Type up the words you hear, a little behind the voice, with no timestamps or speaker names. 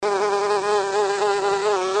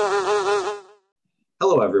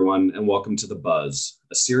Hello, everyone, and welcome to The Buzz,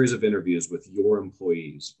 a series of interviews with your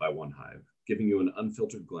employees by OneHive, giving you an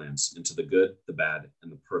unfiltered glance into the good, the bad,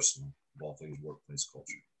 and the personal of all things workplace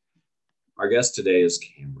culture. Our guest today is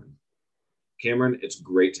Cameron. Cameron, it's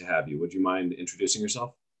great to have you. Would you mind introducing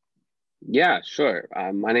yourself? Yeah, sure.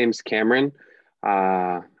 My name's Cameron.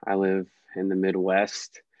 I live in the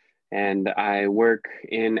Midwest and I work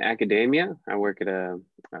in academia. I work at a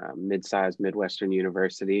mid-sized Midwestern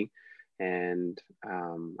university and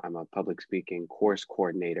I'm a public speaking course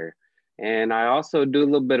coordinator. And I also do a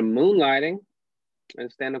little bit of moonlighting as a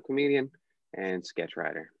stand-up comedian and sketch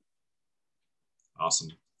writer. Awesome.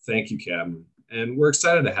 Thank you, Cameron. And we're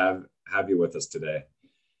excited to have you with us today.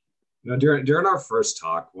 During our first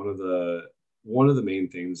talk, one of the main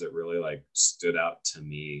things that really stood out to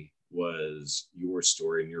me was your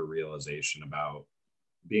story and your realization about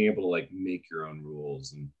being able to make your own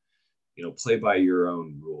rules and play by your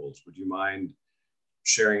own rules. Would you mind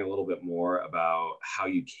sharing a little bit more about how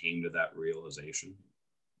you came to that realization?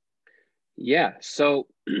 Yeah. So,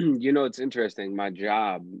 it's interesting. My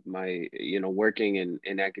job, working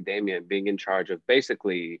in academia, being in charge of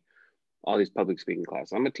basically all these public speaking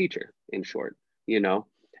classes. I'm a teacher, in short, you know,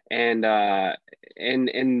 and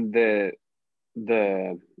and the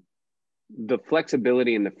the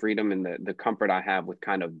flexibility and the freedom and the comfort I have with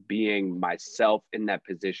kind of being myself in that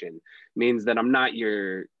position means that I'm not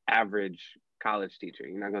your average college teacher.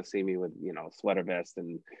 You're not going to see me with sweater vest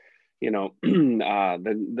and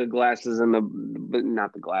the glasses and but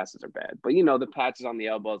not the glasses are bad, but the patches on the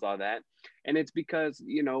elbows, all that. And it's because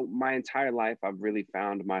my entire life I've really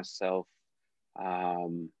found myself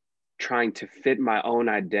um, trying to fit my own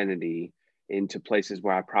identity into places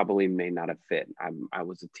where I probably may not have fit. I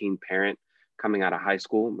was a teen parent coming out of high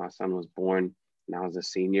school. My son was born and I was a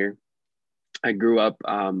senior. I grew up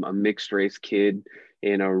a mixed race kid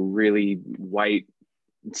in a really white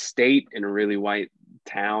state, in a really white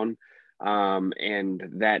town. And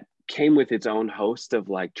that came with its own host of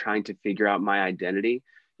trying to figure out my identity,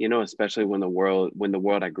 especially when the world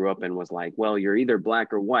I grew up in was like, well, you're either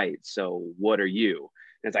black or white. So what are you?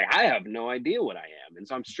 And it's like, I have no idea what I am. And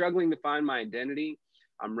so I'm struggling to find my identity.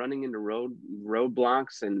 I'm running into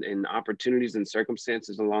roadblocks and opportunities and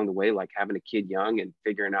circumstances along the way, like having a kid young and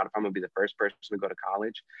figuring out if I'm gonna be the first person to go to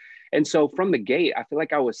college. And so from the gate, I feel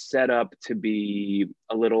like I was set up to be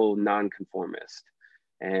a little nonconformist.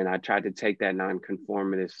 And I tried to take that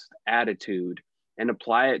nonconformist attitude and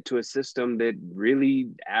apply it to a system that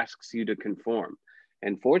really asks you to conform.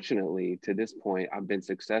 And fortunately, to this point, I've been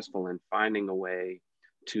successful in finding a way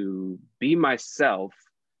to be myself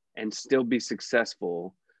and still be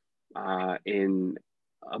successful in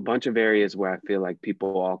a bunch of areas where I feel like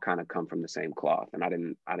people all kind of come from the same cloth, and I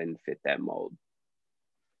didn't fit that mold.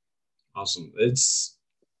 Awesome.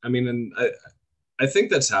 I mean, and I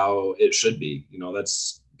think that's how it should be.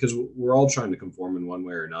 That's because we're all trying to conform in one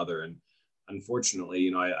way or another. And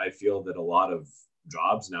unfortunately, I feel that a lot of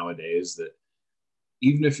jobs nowadays that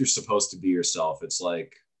even if you're supposed to be yourself, it's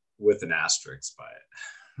like with an asterisk by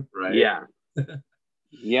it, right? Yeah,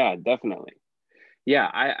 yeah, definitely. Yeah,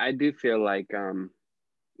 I do feel like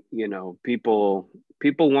people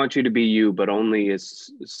want you to be you, but only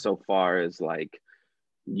as so far as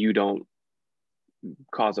you don't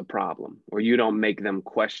cause a problem or you don't make them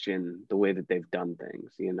question the way that they've done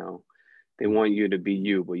things. They want you to be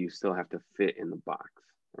you, but you still have to fit in the box,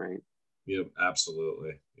 right? Yep,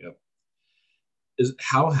 absolutely. Yep. Is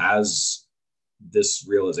How has this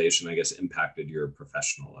realization, I guess, impacted your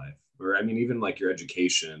professional life, or I mean, even like your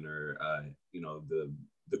education, or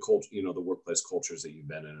the culture, the workplace cultures that you've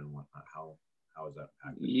been in and whatnot? How has that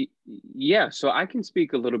impacted? Yeah, so I can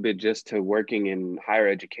speak a little bit just to working in higher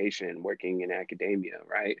education and working in academia,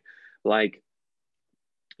 right? Like,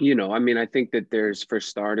 I mean, I think that for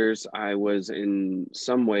starters, I was in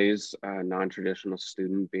some ways a non-traditional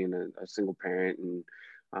student, being a single parent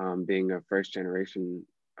and being a first generation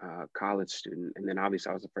college student. And then obviously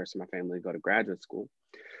I was the first in my family to go to graduate school.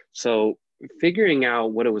 So figuring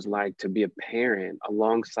out what it was like to be a parent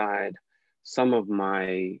alongside some of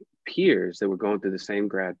my peers that were going through the same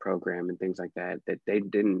grad program and things like that, that they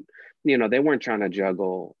didn't, they weren't trying to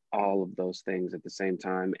juggle all of those things at the same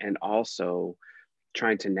time. And also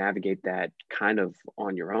trying to navigate that kind of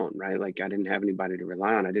on your own, right? Like I didn't have anybody to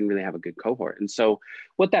rely on. I didn't really have a good cohort. And so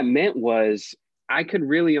what that meant was I could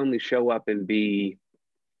really only show up and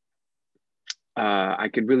I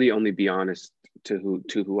could really only be honest to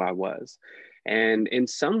who I was. And in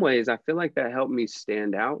some ways, I feel like that helped me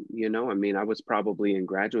stand out. I mean, I was probably in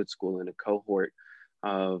graduate school in a cohort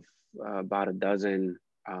of about a dozen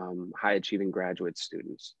high achieving graduate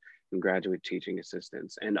students. and graduate teaching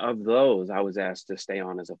assistants. And of those, I was asked to stay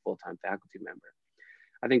on as a full-time faculty member.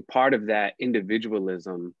 I think part of that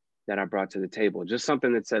individualism that I brought to the table, just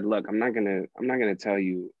something that said, look, I'm not gonna tell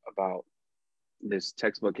you about this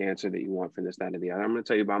textbook answer that you want for this, that, or the other. I'm gonna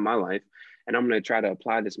tell you about my life, and I'm gonna try to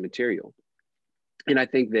apply this material. And I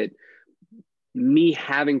think that me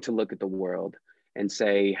having to look at the world and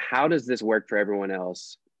say, how does this work for everyone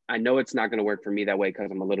else? I know it's not going to work for me that way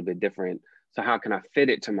because I'm a little bit different. So how can I fit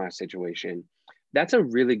it to my situation? That's a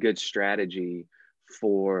really good strategy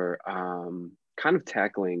for kind of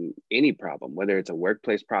tackling any problem, whether it's a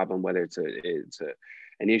workplace problem, whether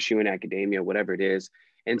an issue in academia, whatever it is.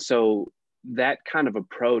 And so that kind of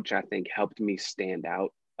approach, I think, helped me stand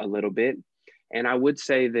out a little bit. And I would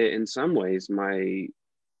say that in some ways,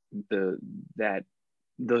 the that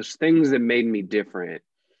those things that made me different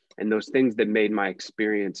and those things that made my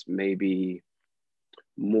experience maybe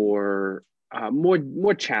more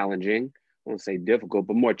challenging. I won't say difficult,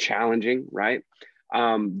 but more challenging, right?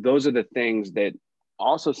 Those are the things that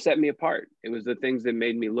also set me apart. It was the things that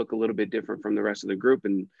made me look a little bit different from the rest of the group.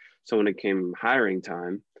 And so when it came hiring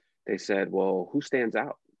time, they said, well, who stands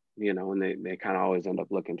out? And they kind of always end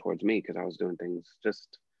up looking towards me because I was doing things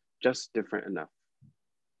just different enough.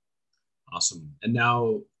 Awesome. And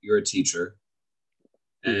now you're a teacher,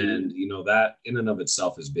 and that in and of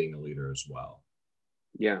itself is being a leader as well.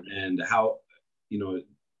 Yeah. And how,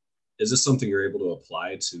 is this something you're able to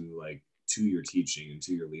apply to your teaching and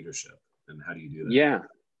to your leadership? And how do you do that?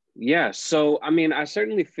 Yeah. So, I mean, I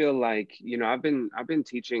certainly feel like, I've been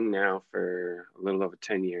teaching now for a little over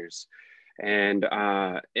 10 years. And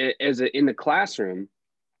in the classroom,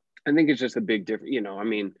 I think it's just a big difference. I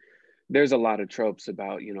mean, there's a lot of tropes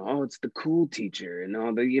about, oh, it's the cool teacher and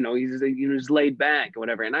all the, he's laid back or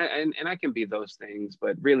whatever. And I can be those things,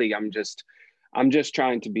 but really I'm just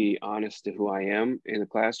trying to be honest to who I am in the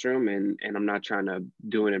classroom. And I'm not trying to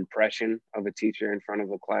do an impression of a teacher in front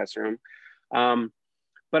of a classroom.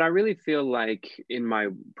 But I really feel like in my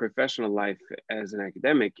professional life as an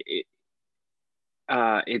academic,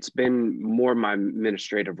 it's been more my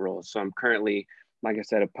administrative role. So I'm currently, like I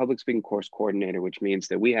said, a public speaking course coordinator, which means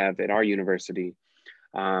that we have at our university,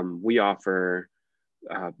 we offer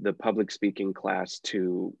the public speaking class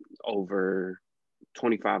to over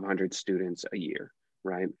 2,500 students a year,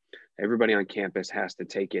 right? Everybody on campus has to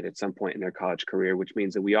take it at some point in their college career, which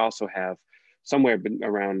means that we also have somewhere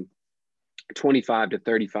around 25 to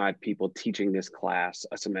 35 people teaching this class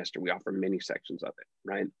a semester. We offer many sections of it,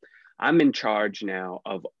 right? I'm in charge now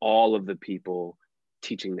of all of the people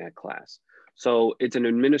teaching that class. So it's an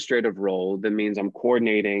administrative role. That means I'm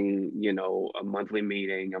coordinating, a monthly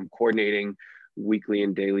meeting. I'm coordinating weekly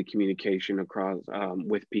and daily communication across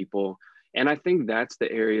with people. And I think that's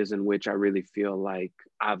the areas in which I really feel like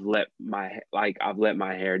I've let my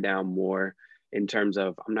hair down more in terms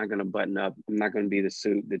of I'm not going to button up. I'm not going to be the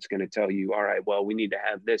suit that's going to tell you, all right, well, we need to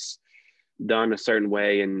have this done a certain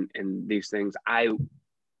way and these things. I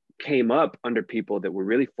came up under people that were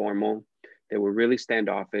really formal, that were really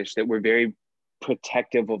standoffish, that were very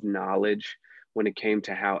protective of knowledge when it came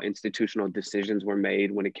to how institutional decisions were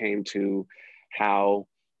made, when it came to how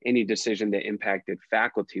any decision that impacted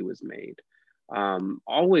faculty was made.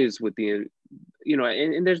 Always with the,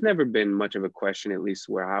 and there's never been much of a question, at least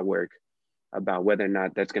where I work, about whether or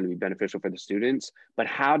not that's going to be beneficial for the students, but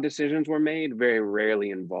how decisions were made very rarely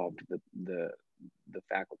involved the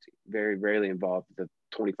faculty, very rarely involved the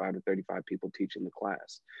 25 to 35 people teaching the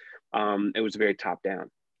class. It was very top down.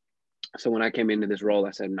 So when I came into this role,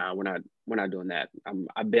 I said, "No, we're not doing that."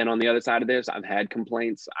 I've been on the other side of this. I've had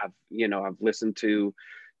complaints. I've listened to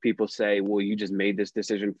people say, "Well, you just made this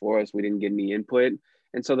decision for us. We didn't get any input."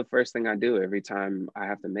 And so the first thing I do every time I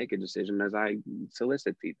have to make a decision is I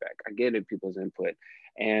solicit feedback. I get people's input,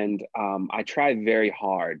 and I try very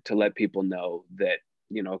hard to let people know that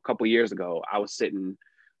a couple years ago I was sitting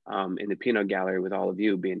in the peanut gallery with all of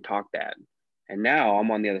you being talked at, and now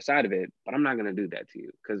I'm on the other side of it. But I'm not going to do that to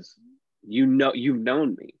you because you've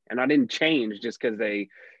known me, and I didn't change just because they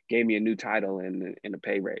gave me a new title and a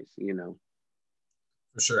pay raise.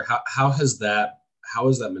 For sure. How has that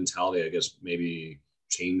mentality, I guess, maybe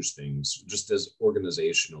change things just as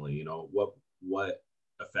organizationally? What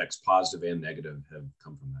effects, positive and negative, have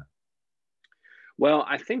come from that? Well,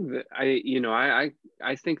 I think that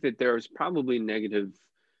I think that there's probably negative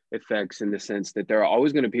effects in the sense that there are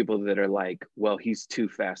always going to be people that are like, well, he's too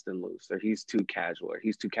fast and loose, or he's too casual, or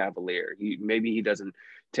he's too cavalier. Maybe he doesn't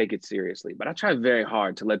take it seriously. But I try very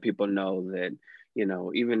hard to let people know that,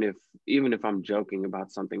 even if I'm joking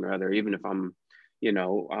about something or other, even if I'm,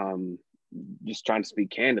 just trying to speak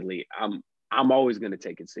candidly, I'm always going to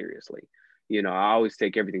take it seriously. You know, I always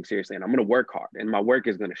take everything seriously, and I'm going to work hard, and my work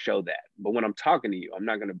is going to show that. But when I'm talking to you,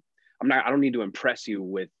 I don't need to impress you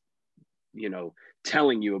with, you know,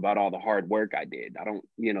 telling you about all the hard work I did. I don't,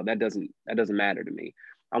 you know, that doesn't matter to me.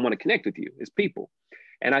 I want to connect with you as people.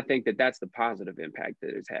 And I think that that's the positive impact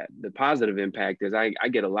that it's had. The positive impact is I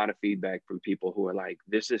get a lot of feedback from people who are like,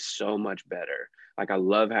 this is so much better. Like, I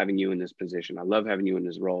love having you in this position. I love having you in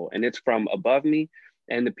this role. And it's from above me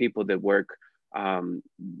and the people that work,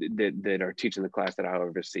 that are teaching the class that I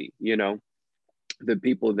oversee. You know, the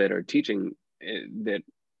people that are teaching, that,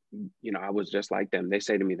 you know, I was just like them. They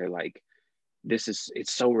say to me, they're like, it's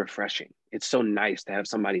so refreshing. It's so nice to have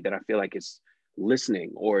somebody that I feel like is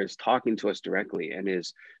listening or is talking to us directly and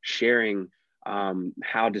is sharing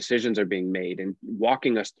how decisions are being made and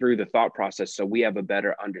walking us through the thought process so we have a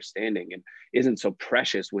better understanding and isn't so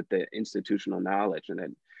precious with the institutional knowledge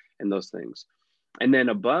and those things. And then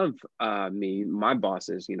above me, my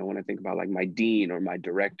bosses, you know, when I think about like my dean or my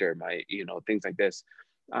director, my, you know, things like this,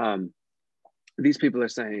 these people are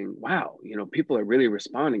saying, wow, you know, people are really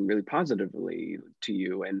responding really positively to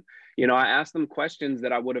you. And, you know, I asked them questions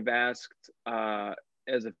that I would have asked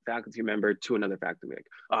as a faculty member to another faculty, like,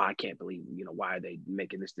 oh, I can't believe, you know, why are they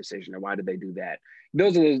making this decision, or why did they do that?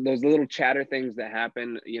 Those are those little chatter things that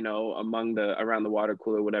happen, you know, around the water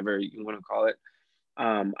cooler, whatever you want to call it.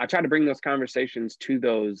 I try to bring those conversations to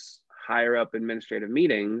those higher up administrative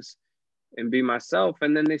meetings and be myself.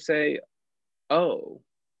 And then they say, oh,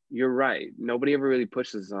 you're right. Nobody ever really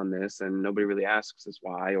pushes on this, and nobody really asks us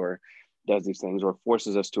why or does these things or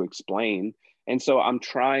forces us to explain. And so I'm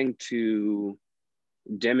trying to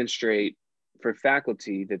demonstrate for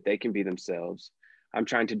faculty that they can be themselves. I'm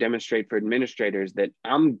trying to demonstrate for administrators that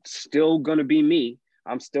I'm still going to be me.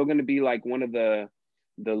 I'm still going to be like one of the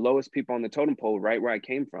lowest people on the totem pole, right where I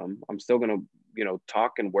came from. I'm still going to, you know,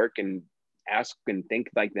 talk and work and ask and think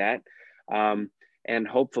like that. And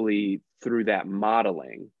hopefully through that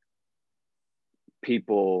modeling,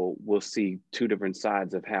 people will see two different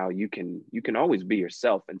sides of how you can always be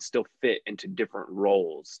yourself and still fit into different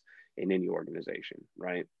roles in any organization,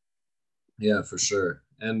 right? Yeah, for sure.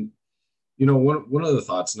 And, you know, one of the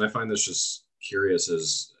thoughts, and I find this just curious,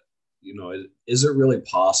 is, you know, is it really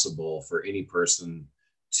possible for any person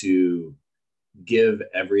to give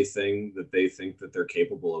everything that they think that they're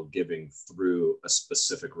capable of giving through a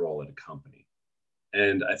specific role at a company?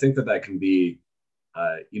 And I think that that can be,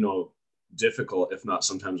 you know, difficult, if not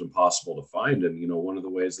sometimes impossible to find. And, you know, one of the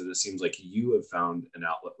ways that it seems like you have found an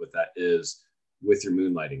outlet with that is with your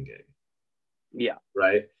moonlighting gig. Yeah.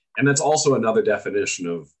 Right. And that's also another definition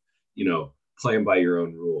of, you know, playing by your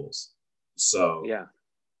own rules. So, yeah.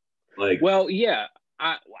 Like, well, yeah,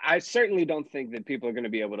 I certainly don't think that people are going to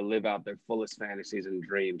be able to live out their fullest fantasies and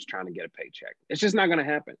dreams trying to get a paycheck. It's just not going to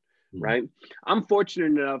happen. Right. I'm fortunate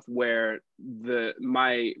enough where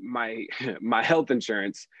my my health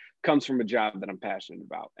insurance comes from a job that I'm passionate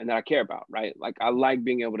about and that I care about. Right. Like, I like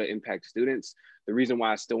being able to impact students. The reason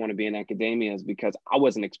why I still want to be in academia is because I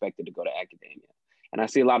wasn't expected to go to academia. And I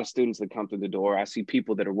see a lot of students that come through the door. I see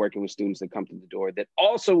people that are working with students that come through the door that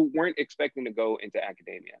also weren't expecting to go into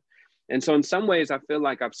academia. And so in some ways, I feel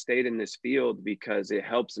like I've stayed in this field because it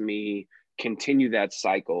helps me continue that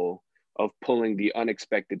cycle of pulling the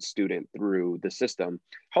unexpected student through the system,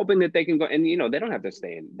 hoping that they can go. And, you know, they don't have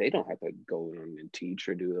to go and teach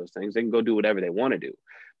or do those things. They can go do whatever they want to do.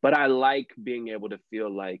 But I like being able to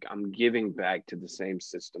feel like I'm giving back to the same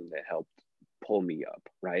system that helped pull me up,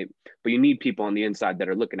 right? But you need people on the inside that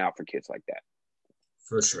are looking out for kids like that.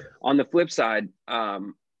 For sure. On the flip side,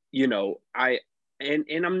 you know, I'm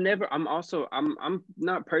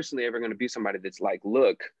not personally ever going to be somebody that's like,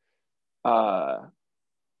 look,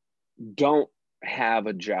 don't have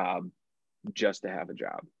a job just to have a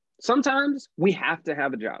job. Sometimes we have to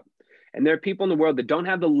have a job. And there are people in the world that don't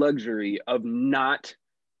have the luxury of not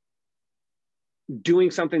doing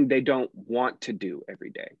something they don't want to do every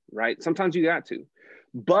day, right? Sometimes you got to.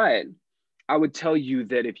 But I would tell you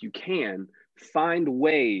that if you can, find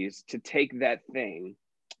ways to take that thing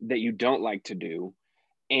that you don't like to do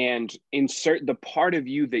and insert the part of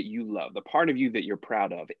you that you love, the part of you that you're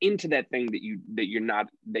proud of, into that thing that you're not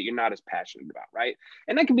as passionate about, right?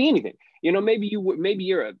 And that can be anything. You know, maybe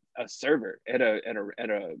you're a server at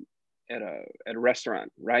a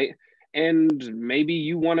restaurant, right? And maybe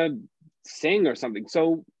you want to sing or something.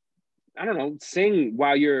 So I don't know, sing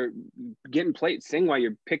while you're getting plates, sing while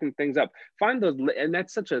you're picking things up. Find those, and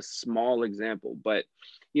that's such a small example, but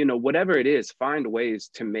you know, whatever it is, find ways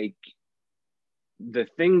to make the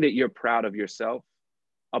thing that you're proud of yourself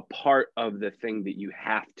a part of the thing that you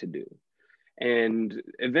have to do. And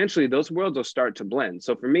eventually those worlds will start to blend.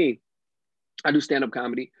 So for me, I do stand-up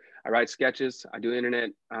comedy. I write sketches, I do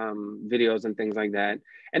internet videos and things like that.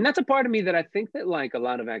 And that's a part of me that I think that like a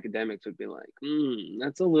lot of academics would be like,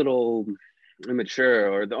 that's a little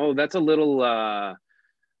immature, or oh, that's a little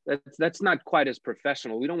that's not quite as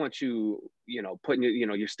professional. We don't want you, putting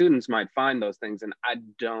your students might find those things, and I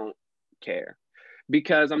don't care,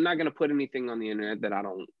 because I'm not going to put anything on the internet that I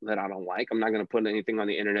don't like. I'm not going to put anything on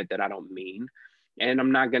the internet that I don't mean, and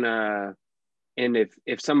I'm not going to. And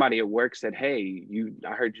if somebody at work said, "Hey,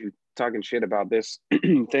 I heard you talking shit about this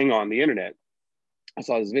thing on the internet. I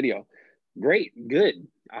saw this video. Great, good.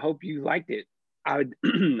 I hope you liked it."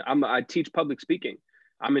 I teach public speaking.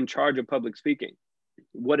 I'm in charge of public speaking.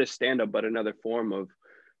 What is stand up but another form of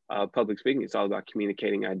public speaking? It's all about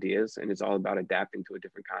communicating ideas, and it's all about adapting to a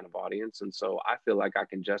different kind of audience. And so I feel like I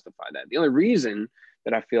can justify that. The only reason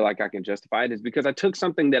that I feel like I can justify it is because I took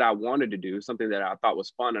something that I wanted to do, something that I thought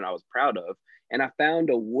was fun and I was proud of, and I found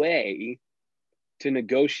a way to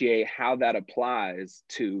negotiate how that applies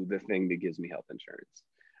to the thing that gives me health insurance,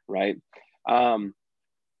 right? Um,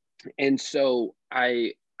 and so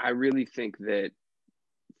I really think that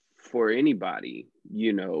for anybody,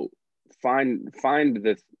 find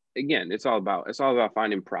the, again, it's all about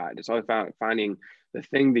finding pride. It's all about finding the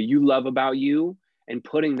thing that you love about you and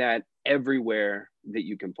putting that everywhere that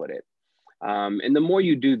you can put it. And the more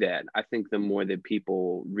you do that, I think the more that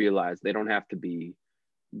people realize they don't have to be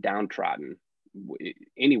downtrodden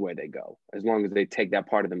anywhere they go, as long as they take that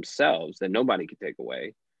part of themselves that nobody can take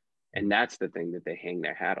away. And that's the thing that they hang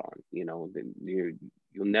their hat on. You'll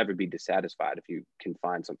never be dissatisfied if you can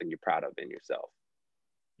find something you're proud of in yourself.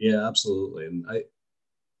 Yeah, absolutely. And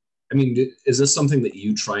I mean, is this something that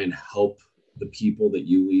you try and help the people that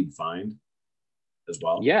you lead find as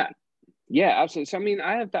well? Yeah, yeah, absolutely. So I mean,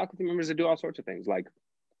 I have faculty members that do all sorts of things. Like,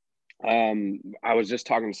 I was just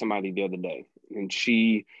talking to somebody the other day, and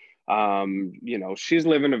she's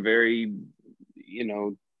living a very,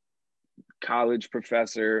 college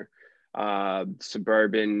professor,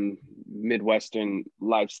 suburban Midwestern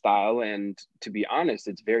lifestyle. And to be honest,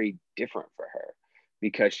 it's very different for her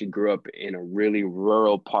because she grew up in a really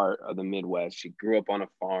rural part of the Midwest. She grew up on a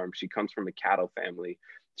farm. She comes from a cattle family.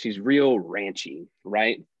 She's real ranchy,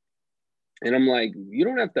 right? And I'm like, you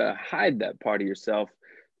don't have to hide that part of yourself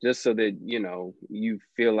just so that, you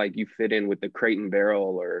feel like you fit in with the Crate and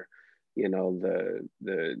Barrel, or,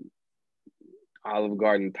 the Olive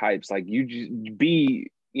Garden types. Like, you just be,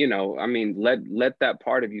 I mean, let that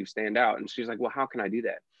part of you stand out. And she's like, well, how can I do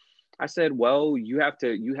that? I said, well, you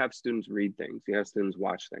have students read things, you have students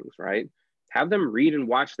watch things, right? Have them read and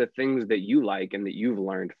watch the things that you like and that you've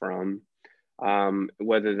learned from,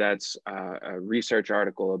 whether that's a research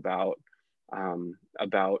article about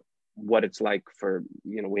what it's like for,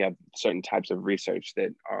 we have certain types of research that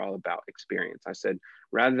are all about experience. I said,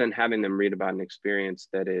 rather than having them read about an experience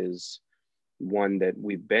that is one that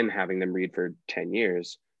we've been having them read for 10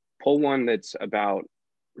 years, pull one that's about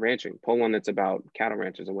ranching, pull one that's about cattle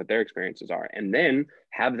ranchers and what their experiences are, and then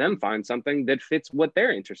have them find something that fits what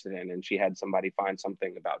they're interested in. And she had somebody find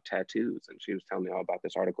something about tattoos, and she was telling me all about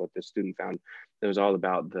this article that this student found that was all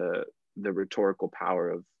about the rhetorical power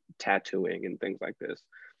of tattooing and things like this.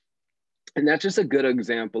 And that's just a good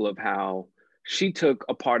example of how she took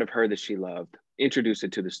a part of her that she loved, introduced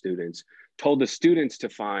it to the students, told the students to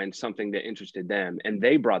find something that interested them, and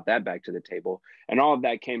they brought that back to the table. And all of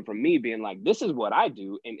that came from me being like, this is what I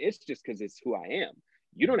do, and it's just because it's who I am.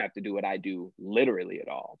 You don't have to do what I do literally at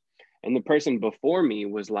all. And the person before me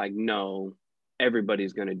was like, no,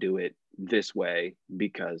 everybody's going to do it this way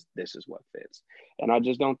because this is what fits. And I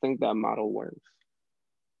just don't think that model works.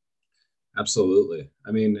 Absolutely.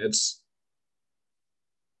 I mean,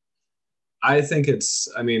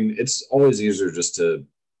 I mean, it's always easier just to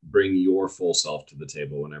bring your full self to the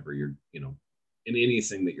table whenever you're, in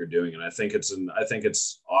anything that you're doing. And I think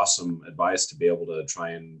it's awesome advice to be able to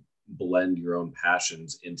try and blend your own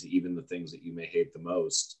passions into even the things that you may hate the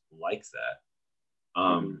most, like that.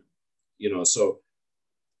 So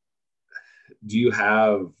do you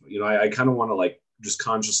have, I kind of want to like just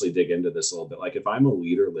consciously dig into this a little bit. Like, if I'm a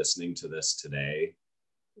leader listening to this today,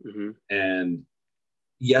 and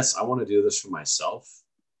yes, I want to do this for myself,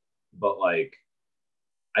 but like,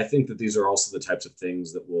 I think that these are also the types of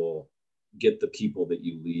things that will get the people that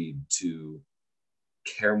you lead to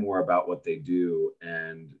care more about what they do,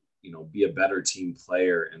 and, be a better team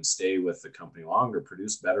player and stay with the company longer,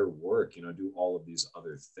 produce better work, do all of these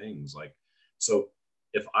other things. Like, so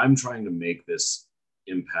if I'm trying to make this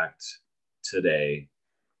impact today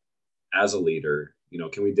as a leader,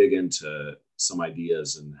 can we dig into some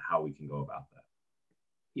ideas and how we can go about that?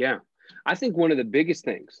 Yeah. I think one of the biggest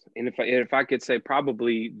things, and if I could say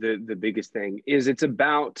probably the biggest thing, is it's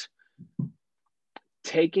about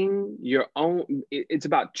taking your own, it's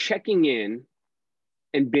about checking in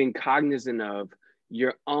and being cognizant of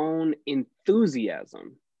your own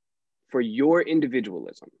enthusiasm for your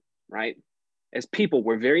individualism, right? As people,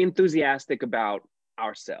 we're very enthusiastic about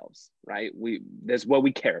ourselves, right? That's what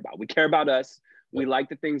we care about. We care about us. Yep. We like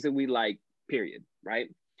the things that we like, period, right?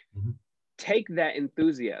 Mm-hmm. Take that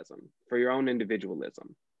enthusiasm for your own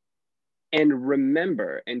individualism and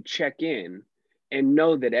remember and check in and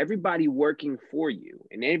know that everybody working for you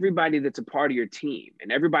and everybody that's a part of your team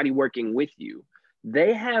and everybody working with you,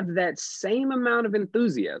 they have that same amount of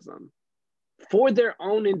enthusiasm for their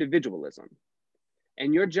own individualism.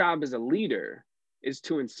 And your job as a leader is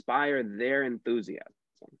to inspire their enthusiasm,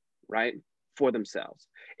 right? For themselves.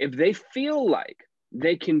 If they feel like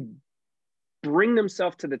they can bring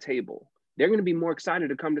themselves to the table, they're going to be more excited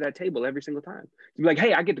to come to that table every single time. You're like,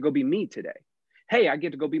 hey, I get to go be me today. Hey, I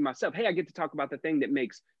get to go be myself. Hey, I get to talk about the thing that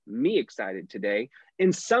makes me excited today.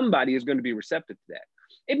 And somebody is going to be receptive to that.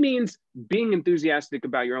 It means being enthusiastic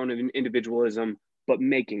about your own individualism, but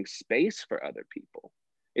making space for other people.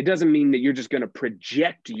 It doesn't mean that you're just going to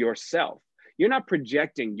project yourself. You're not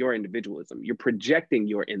projecting your individualism. You're projecting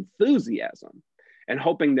your enthusiasm and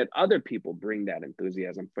hoping that other people bring that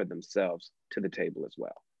enthusiasm for themselves to the table as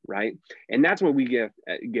well, right? And that's where we get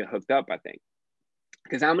hooked up, I think.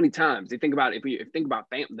 Because how many times you think about, if you think about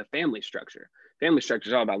the family structure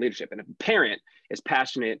is all about leadership. And if a parent is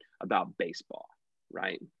passionate about baseball,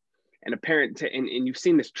 right? And a parent, and you've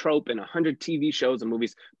seen this trope in 100 TV shows and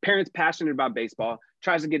movies, parents passionate about baseball,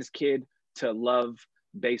 tries to get his kid to love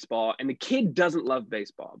baseball, and the kid doesn't love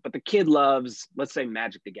baseball, but the kid loves, let's say,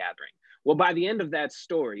 Magic the Gathering. Well, by the end of that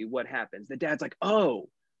story, what happens? The dad's like, oh,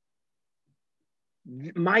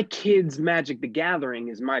 my kid's Magic the Gathering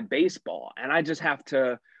is my baseball, and I just have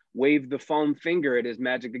to wave the foam finger at his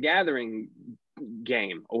Magic the Gathering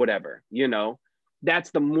game or whatever, you know?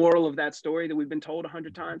 That's the moral of that story that we've been told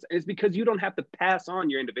 100 times. And it's because you don't have to pass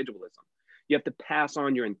on your individualism. You have to pass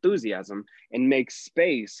on your enthusiasm and make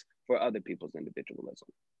space for other people's individualism.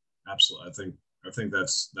 Absolutely. I think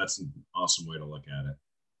that's an awesome way to look at it.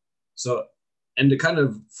 So, and to kind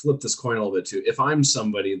of flip this coin a little bit too, if I'm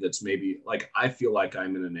somebody that's maybe like, I feel like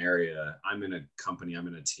I'm in an area, I'm in a company, I'm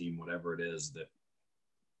in a team, whatever it is, that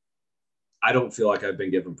I don't feel like I've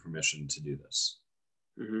been given permission to do this.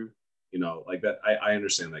 Mm-hmm. You know, like that, I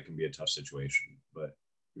understand that can be a tough situation, but,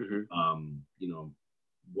 mm-hmm. You know,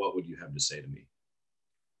 what would you have to say to me?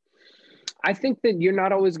 I think that you're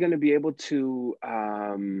not always going to be able to,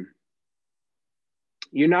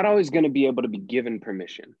 be given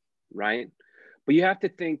permission, right? But you have to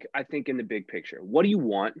think, I think, in the big picture. What do you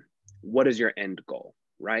want? What is your end goal,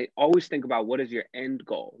 right? Always think about what is your end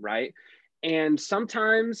goal, right? And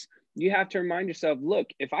sometimes you have to remind yourself, look,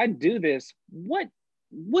 if I do this, what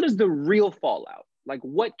is the real fallout? Like,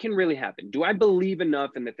 what can really happen? Do I believe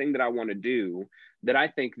enough in the thing that I want to do that I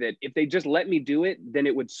think that if they just let me do it, then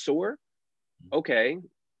it would soar? Okay,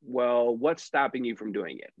 well, what's stopping you from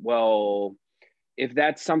doing it? Well, if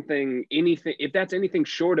that's anything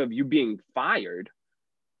short of you being fired,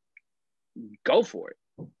 go for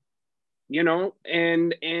it. You know,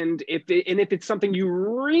 and if it's something you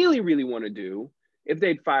really, really want to do, if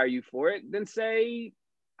they'd fire you for it, then say,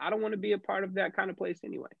 I don't want to be a part of that kind of place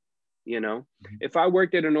anyway. You know, mm-hmm. If I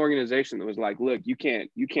worked at an organization that was like, look, you can't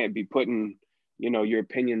be putting, you know, your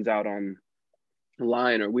opinions out on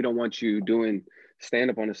line, or we don't want you doing stand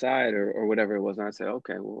up on the side or whatever it was. And I say,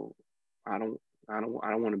 okay, well, I don't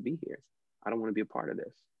want to be here. I don't want to be a part of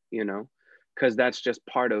this, you know, because that's just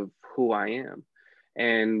part of who I am.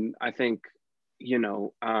 And I think, you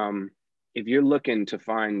know, if you're looking to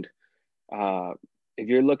find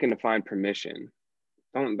permission,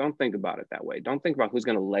 don't think about it that way. Don't think about who's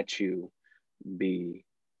going to let you be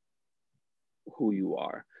who you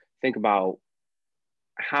are. Think about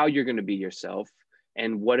how you're going to be yourself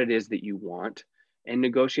and what it is that you want, and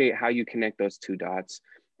negotiate how you connect those two dots.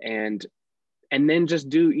 And then just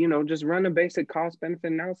just run a basic cost benefit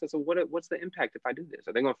analysis of what's the impact if I do this?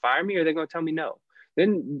 Are they going to fire me, or are they going to tell me no?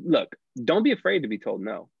 Then look, don't be afraid to be told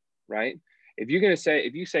no, right? If you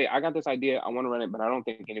say, I got this idea, I want to run it, but I don't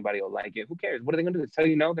think anybody will like it, who cares? What are they going to do? Tell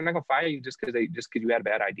you no? They're not going to fire you just because you had a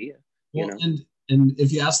bad idea. Well, you know? And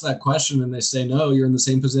if you ask that question and they say no, you're in the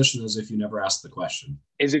same position as if you never asked the question.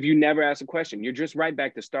 As if you never asked a question. You're just right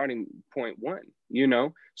back to starting point one, you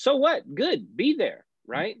know? So what? Good. Be there,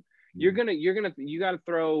 right? Mm-hmm. You got to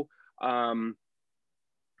throw,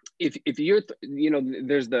 if you're,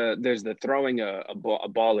 there's the throwing a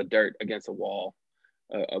ball of dirt against a wall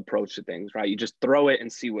approach to things, right? You just throw it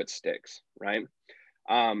and see what sticks, right?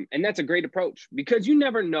 And that's a great approach because you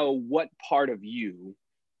never know what part of you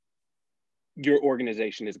your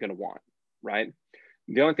organization is going to want, right?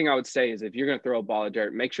 The only thing I would say is if you're going to throw a ball of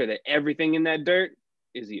dirt, make sure that everything in that dirt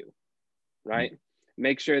is you, right?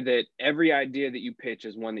 Make sure that every idea that you pitch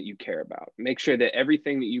is one that you care about. Make sure that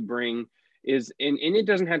everything that you bring is, and it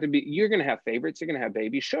doesn't have to be, you're going to have favorites, you're going to have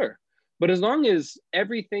babies, sure. But as long as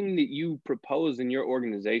everything that you propose in your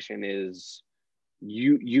organization is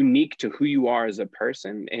unique to who you are as a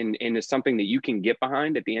person and is something that you can get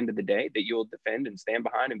behind at the end of the day, that you'll defend and stand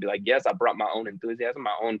behind and be like, yes, I brought my own enthusiasm,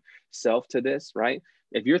 my own self to this, right?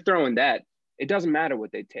 If you're throwing that, it doesn't matter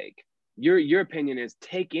what they take. Your opinion is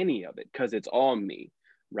take any of it because it's all me,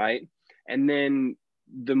 right? And then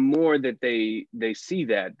the more that they see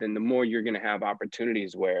that, then the more you're going to have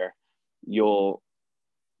opportunities where you'll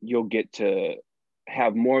get to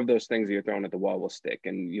have more of those things that you're throwing at the wall will stick,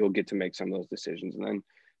 and you'll get to make some of those decisions. And then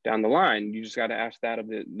down the line, you just got to ask that of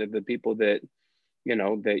the people that, you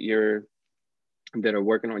know, that are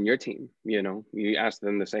working on your team. You know, you ask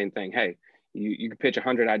them the same thing. Hey, you can pitch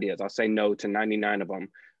 100 ideas. I'll say no to 99 of them.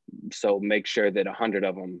 So make sure that 100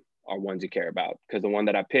 of them are ones you care about, because the one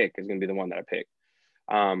that I pick is going to be the one that I pick.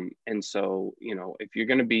 And so, you know, if you're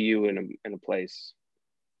going to be you in a place,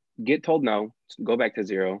 get told no, go back to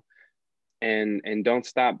zero, and don't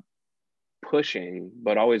stop pushing,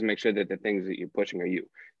 but always make sure that the things that you're pushing are you,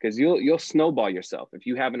 because you'll snowball yourself. If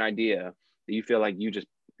you have an idea that you feel like you just,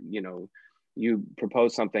 you know, you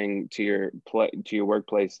propose something to your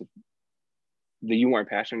workplace that you weren't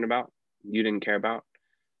passionate about, you didn't care about,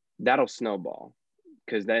 that'll snowball,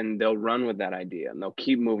 because then they'll run with that idea and they'll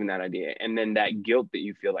keep moving that idea. And then that guilt that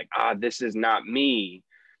you feel like, this is not me,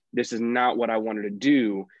 this is not what I wanted to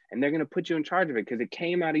do. And they're going to put you in charge of it because it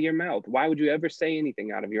came out of your mouth. Why would you ever say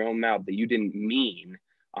anything out of your own mouth that you didn't mean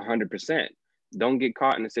 100%? Don't get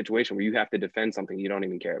caught in a situation where you have to defend something you don't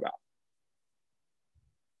even care about.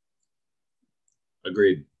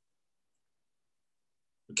 Agreed.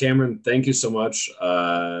 Cameron, thank you so much.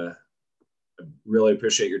 I really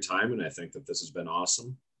appreciate your time, and I think that this has been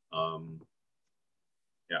awesome. Man,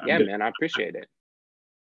 I appreciate it.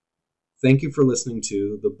 Thank you for listening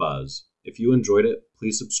to The Buzz. If you enjoyed it,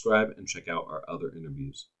 please subscribe and check out our other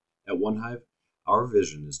interviews. At OneHive, our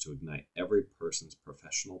vision is to ignite every person's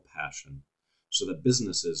professional passion so that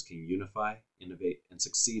businesses can unify, innovate, and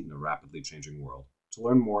succeed in a rapidly changing world. To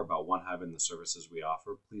learn more about OneHive and the services we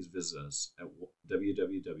offer, please visit us at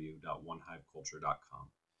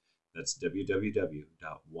www.onehiveculture.com. That's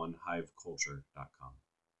www.onehiveculture.com.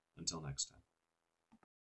 Until next time.